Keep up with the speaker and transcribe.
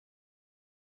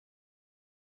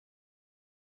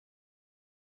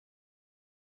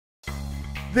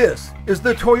This is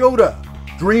the Toyota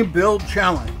Dream Build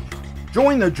Challenge.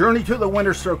 Join the journey to the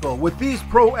winner's circle with these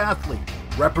pro athletes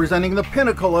representing the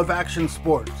pinnacle of action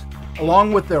sports,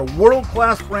 along with their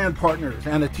world-class brand partners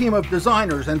and a team of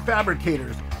designers and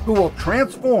fabricators who will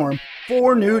transform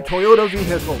 4 new Toyota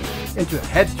vehicles into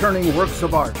head-turning works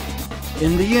of art.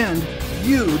 In the end,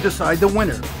 you decide the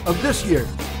winner of this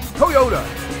year's Toyota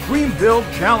Dream Build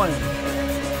Challenge.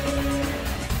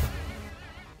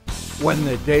 When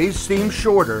the days seem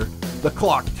shorter, the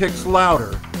clock ticks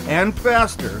louder and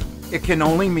faster, it can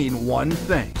only mean one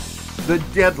thing: the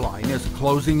deadline is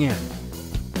closing in.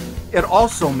 It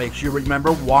also makes you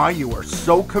remember why you are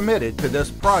so committed to this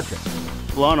project.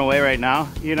 Blown away right now.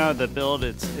 You know, the build,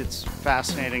 it's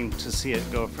fascinating to see it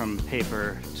go from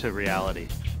paper to reality.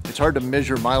 It's hard to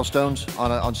measure milestones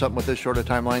on something with this short a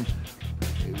timeline.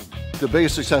 The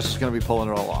biggest success is going to be pulling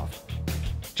it all off.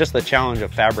 Just the challenge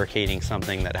of fabricating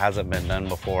something that hasn't been done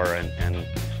before and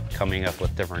coming up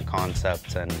with different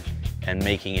concepts and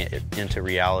making it into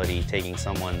reality, taking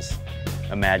someone's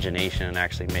imagination and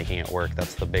actually making it work.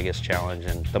 That's the biggest challenge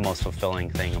and the most fulfilling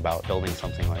thing about building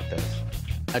something like this.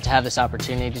 To have this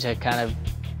opportunity to kind of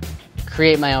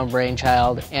create my own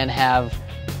brainchild and have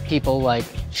people like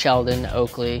Sheldon,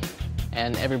 Oakley,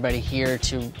 and everybody here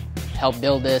to help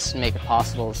build this and make it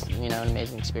possible is, you know, an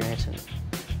amazing experience, and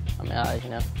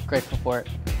I'm, grateful for it.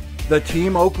 The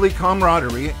Team Oakley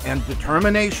camaraderie and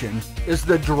determination is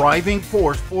the driving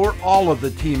force for all of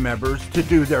the team members to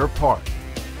do their part.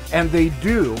 And they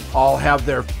do all have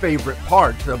their favorite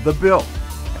parts of the build.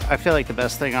 I feel like the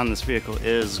best thing on this vehicle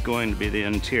is going to be the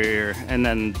interior, and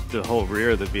then the whole rear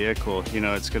of the vehicle. You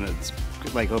know, it's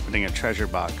like opening a treasure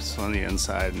box on the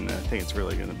inside, and I think it's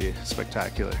really going to be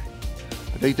spectacular.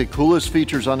 I think the coolest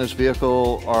features on this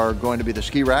vehicle are going to be the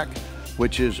ski rack,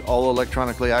 which is all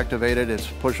electronically activated. It's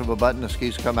push of a button, the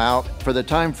skis come out. For the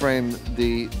time frame,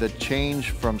 the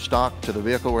change from stock to the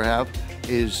vehicle we have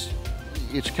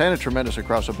it's kind of tremendous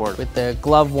across the board. With the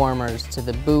glove warmers to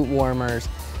the boot warmers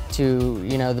to,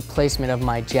 the placement of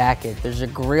my jacket. There's a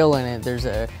grill in it, there's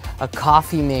a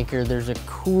coffee maker, there's a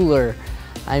cooler.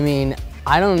 I mean,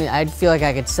 I'd feel like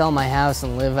I could sell my house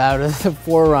and live out of the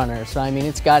 4Runner. So I mean,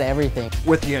 it's got everything.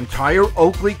 With the entire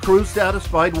Oakley crew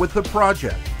satisfied with the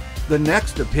project, the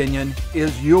next opinion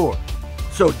is yours.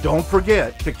 So don't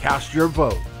forget to cast your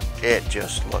vote. It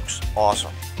just looks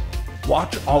awesome.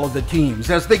 Watch all of the teams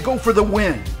as they go for the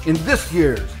win in this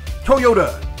year's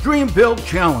Toyota Dream Build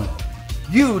Challenge.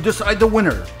 You decide the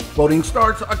winner. Voting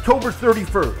starts October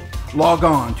 31st. Log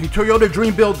on to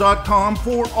toyotadreambuild.com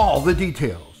for all the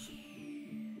details.